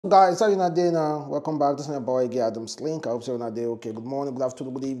Guys, how you not doing now? Welcome back. This is my boy again, Adamslink. I hope you're not doing okay. Good morning, good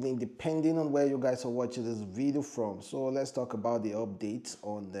afternoon, good evening, depending on where you guys are watching this video from. So let's talk about the updates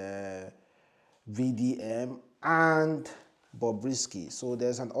on the VDM and Bobrisky. So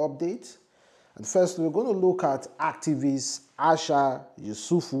there's an update. And first, we're going to look at activist Aisha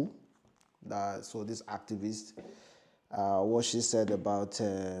Yesufu. So this activist, what she said about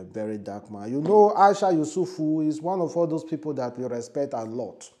VeryDarkMan. You know, Aisha Yesufu is one of all those people that we respect a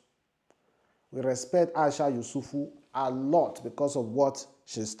lot. We respect Aisha Yesufu a lot because of what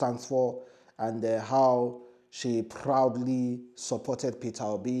she stands for and how she proudly supported Peter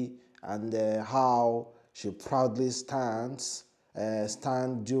Obi and how she proudly stand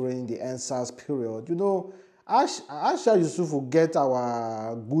during the NSAS period. You know, Aisha Yesufu get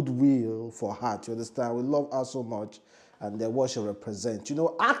our goodwill for her, you understand? We love her so much and what she represents. You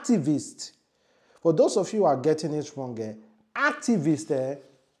know, activists, for those of you who are getting it wrong, activists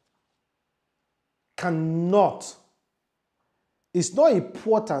cannot, it's not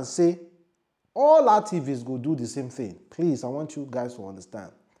important say all activists go do the same thing. Please, I want you guys to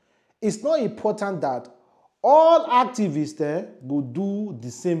understand. It's not important that all activists go do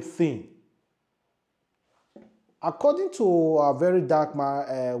the same thing. According to a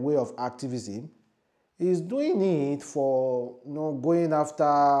VeryDarkMan way of activism, is doing it for going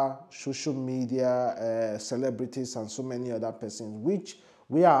after social media, celebrities and so many other persons, which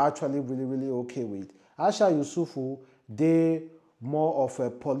we are actually really okay with. Aisha Yesufu, they more of a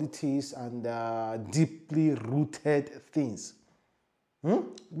politics and deeply rooted things,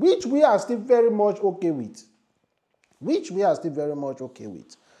 which we are still very much okay with.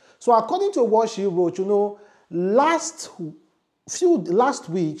 So according to what she wrote, last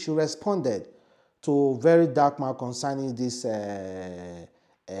week she responded to VeryDarkMan concerning this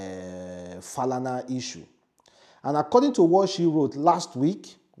Falana issue. And according to what she wrote last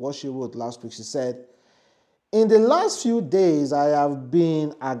week, she said, in the last few days, I have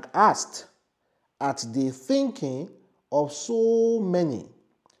been aghast at the thinking of so many.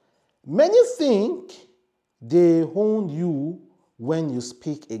 Many think they own you when you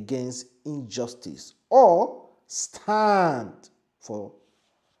speak against injustice or stand for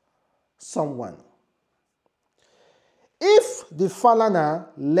someone. If the Falana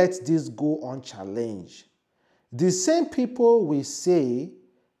lets this go unchallenged, the same people will say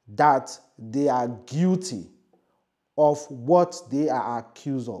that they are guilty of what they are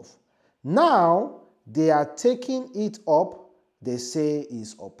accused of. Now, they are taking it up, they say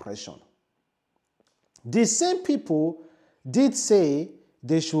is oppression. The same people did say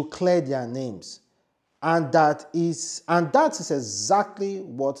they should clear their names, and that is exactly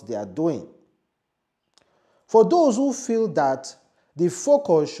what they are doing. For those who feel that the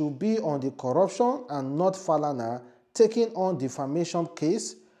focus should be on the corruption and not Falana taking on defamation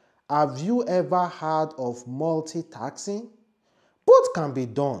case, have you ever heard of multitasking? Both can be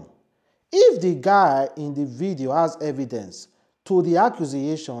done. If the guy in the video has evidence to the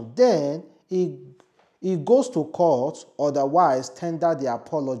accusation, then he goes to court, otherwise tender the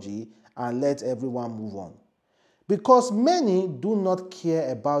apology and let everyone move on. Because many do not care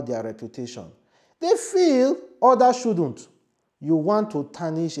about their reputation. They feel others shouldn't. You want to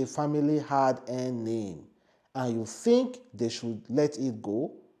tarnish a family hard-earned name and you think they should let it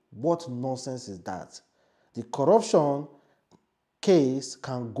go? What nonsense is that? The corruption case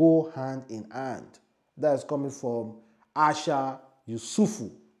can go hand in hand. That is coming from Aisha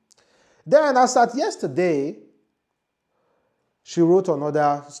Yesufu. Then as at yesterday, she wrote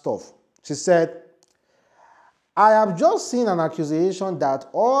another stuff. She said, I have just seen an accusation that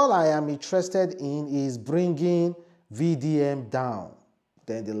all I am interested in is bringing VDM down.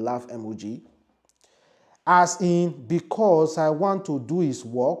 Then the laugh emoji. As in, because I want to do his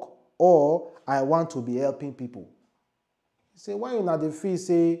work or I want to be helping people. You say, why you not the feel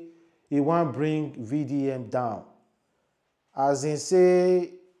say you want bring VDM down? As in,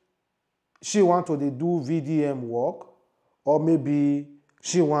 say, she want to do VDM work or maybe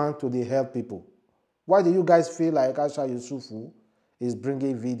she want to help people. Why do you guys feel like Aisha Yesufu is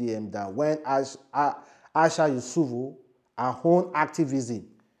bringing VDM down when Aisha Yesufu, her own activism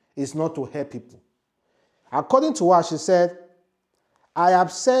is not to help people? According to her, she said, I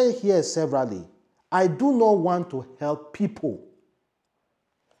have said here severally, I do not want to help people.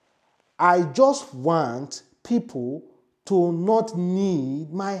 I just want people to not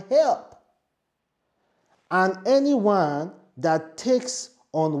need my help. And anyone that takes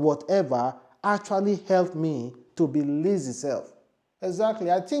on whatever actually helped me to be lazy self. Exactly.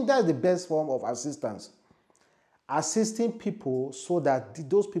 I think that's the best form of assistance. Assisting people so that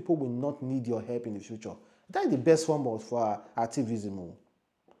those people will not need your help in the future. That's the best form of activism.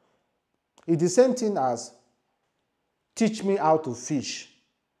 It's the same thing as teach me how to fish.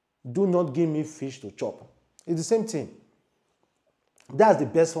 Do not give me fish to chop. It's the same thing. That's the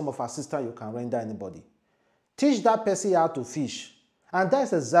best form of assistance you can render anybody. Teach that person how to fish. And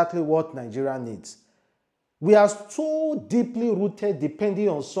that's exactly what Nigeria needs. We are so deeply rooted, depending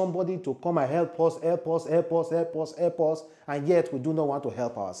on somebody to come and help us, and yet we do not want to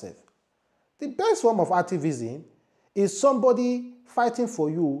help ourselves. The best form of activism is somebody fighting for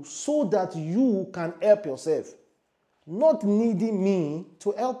you so that you can help yourself, not needing me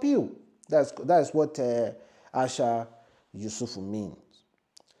to help you. That's what Aisha Yesufu means.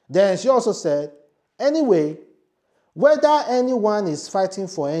 Then she also said, anyway, whether anyone is fighting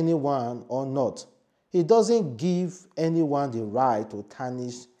for anyone or not, it doesn't give anyone the right to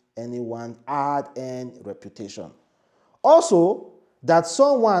tarnish anyone's hard-earned reputation. Also, that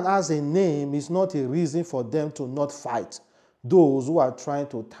someone has a name is not a reason for them to not fight those who are trying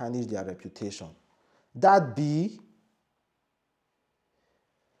to tarnish their reputation. That be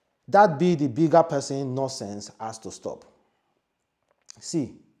the bigger person nonsense has to stop.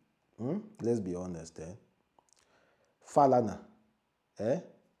 See, let's be honest, Falana,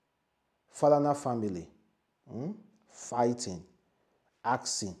 Falana family, fighting,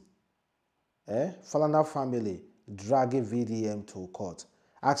 asking, Falana family dragging VDM to court,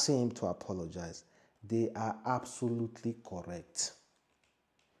 asking him to apologize. They are absolutely correct.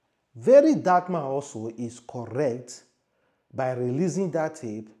 VeryDarkMan also is correct by releasing that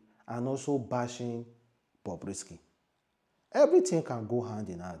tape and also bashing Bobrisky. Everything can go hand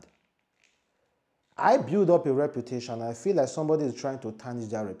in hand. I build up a reputation. I feel like somebody is trying to tarnish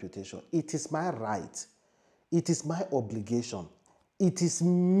their reputation. It is my right. It is my obligation. It is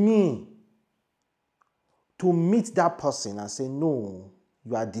me to meet that person and say, no,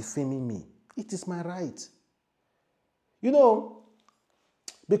 you are defaming me. It is my right. You know,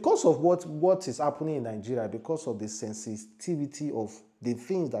 because of what is happening in Nigeria, because of the sensitivity of the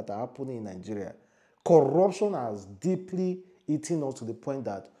things that are happening in Nigeria, corruption has deeply eaten us to the point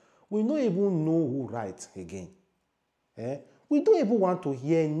that we don't even know who writes again. We don't even want to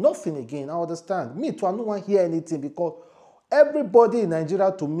hear nothing again. I understand. Me too, I don't want to hear anything because everybody in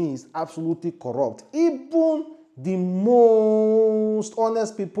Nigeria to me is absolutely corrupt. Even the most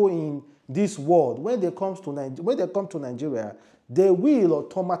honest people in this world, when they come to Nigeria, they will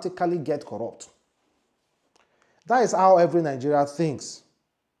automatically get corrupt. That is how every Nigerian thinks.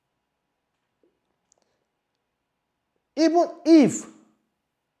 Even if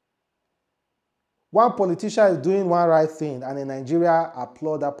one politician is doing one right thing and in Nigeria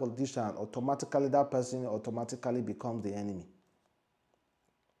applaud that politician, automatically that person automatically becomes the enemy.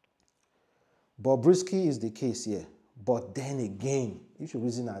 Bobrisky is the case here. But then again, if you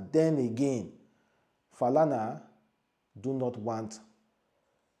reason that, then again, Falana do not want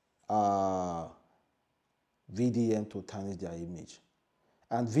VDM to tarnish their image.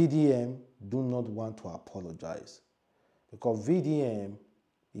 And VDM do not want to apologize. Because VDM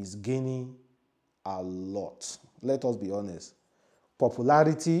is gaining a lot. Let us be honest.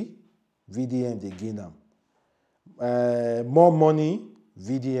 Popularity, VDM, they gain them. More money,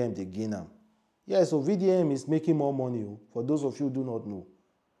 VDM, they gain them. Yeah, so VDM is making more money. For those of you who do not know,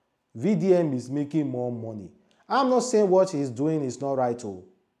 VDM is making more money. I'm not saying what he's doing is not right,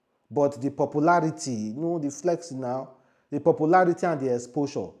 but the popularity, the flex now, the popularity and the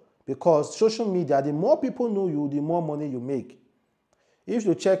exposure. Because social media, the more people know you, the more money you make. If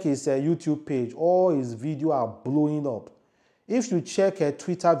you check his YouTube page, all his videos are blowing up. If you check a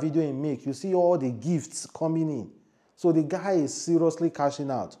Twitter video he makes, you see all the gifts coming in. So the guy is seriously cashing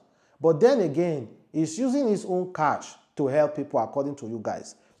out. But then again, he's using his own cash to help people according to you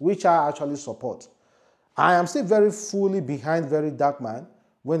guys, which I actually support. I am still very fully behind VeryDarkMan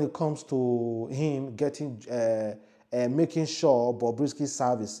when it comes to him getting, making sure Bobrisky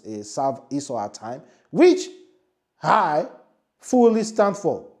serve his or her time, which I fully stand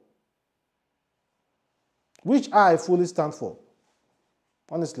for.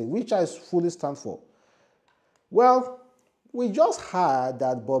 Honestly, which I fully stand for. Well, we just heard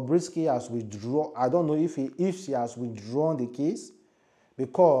that Bobrisky has withdrawn. I don't know if she has withdrawn the case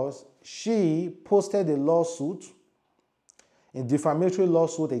because she posted a lawsuit, a defamatory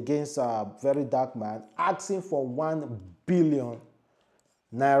lawsuit against VeryDarkMan, asking for 1 billion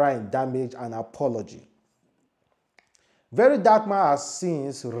naira in damage and apology. VeryDarkMan has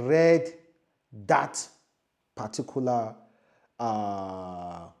since read that particular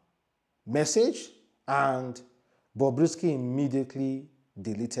message, and Bobrisky immediately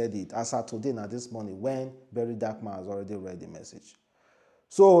deleted it as of today, now this morning, when VeryDarkMan has already read the message.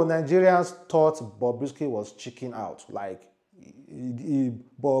 So Nigerians thought Bobrisky was chicking out, like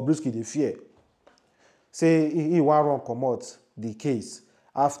Bobrisky dey fear. Say he wan run comot the case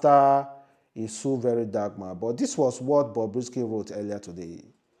after he sue VeryDarkMan. But this was what Bobrisky wrote earlier today.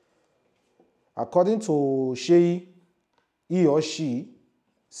 According to Shey, he or she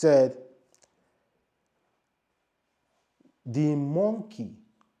said, the monkey,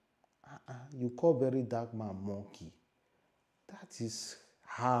 you call VeryDarkMan monkey. That is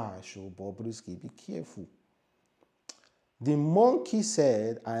harsh, oh, Bobrisky, be careful. The monkey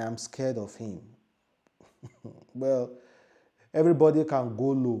said, I am scared of him. Well, everybody can go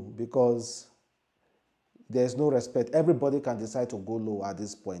low because there's no respect. Everybody can decide to go low at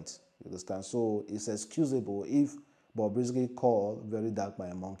this point. You understand? So it's excusable if Bobrisky called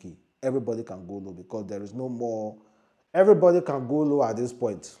VeryDarkMan a monkey. Everybody can go low because there is no more. Everybody can go low at this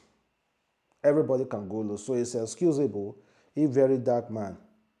point. Everybody can go low. So it's excusable if VeryDarkMan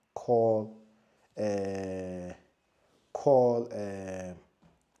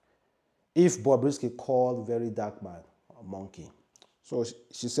if Bobrisky called VeryDarkMan a monkey. So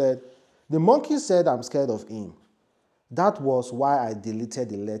she said, the monkey said I'm scared of him. That was why I deleted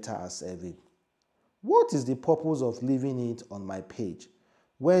the letter as Evid. What is the purpose of leaving it on my page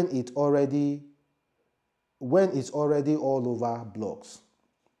when it's already all over blogs?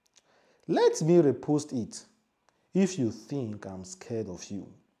 Let me repost it if you think I'm scared of you.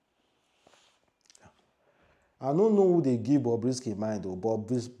 I don't know who they give Bobrisky mind, though, but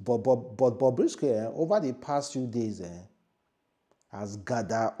Bobrisky, over the past few days, has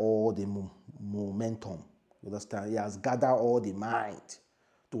gathered all the momentum. You understand? He has gathered all the mind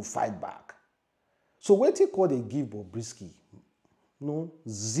to fight back. So what you call they give Bobrisky? No,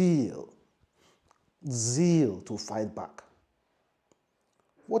 zeal to fight back.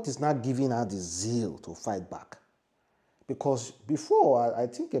 What is not giving her the zeal to fight back? Because before, I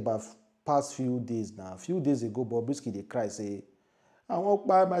think about past few days now, a few days ago, Bobrisky they cry, say, I won't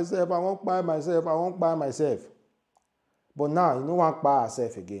buy myself, I won't buy myself, I won't buy myself. But now, you don't want to buy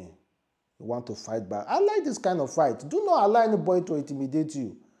herself again. You want to fight back. I like this kind of fight. Do not allow anybody to intimidate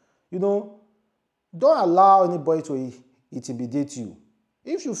you. You know, don't allow anybody to intimidate you.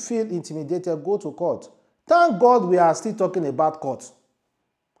 If you feel intimidated, go to court. Thank God we are still talking about court.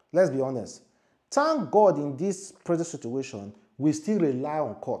 Let's be honest. Thank God in this present situation, we still rely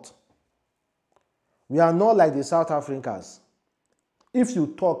on court. We are not like the South Africans. If you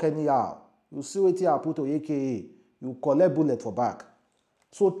talk anyhow, you see what you put to AKA, you collect bullet for back.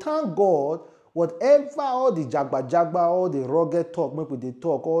 So thank God, whatever all the jagba, all the rugged talk, maybe they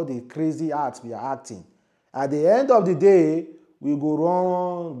talk, all the crazy acts we are acting, at the end of the day, we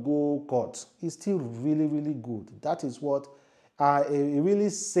go court. It's still really, really good. That is what a really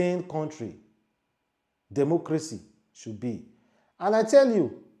sane country, democracy, should be. And I tell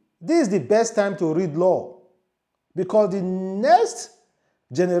you, this is the best time to read law. Because the next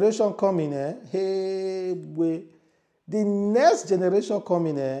generation coming, the next generation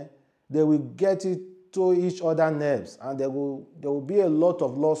coming, they will get it to each other nerves, and there will be a lot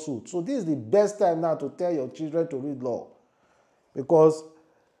of lawsuits. So this is the best time now to tell your children to read law. Because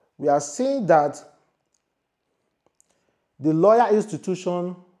we are seeing that the lawyer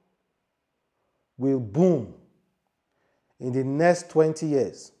institution will boom in the next 20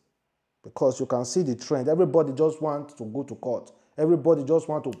 years. Because you can see the trend. Everybody just wants to go to court. Everybody just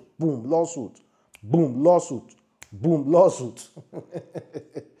wants to boom, lawsuit, boom, lawsuit, boom, lawsuit.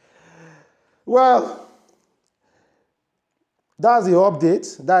 Well, that's the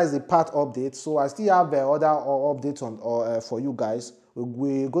update. That is the part update. So I still have other updates on for you guys.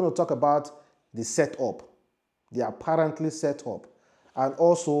 We're going to talk about the setup, the apparently setup, and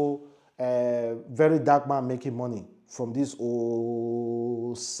also VeryDarkMan making money from this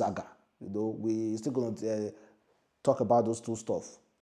whole saga. You know, we're still going to talk about those two stuff.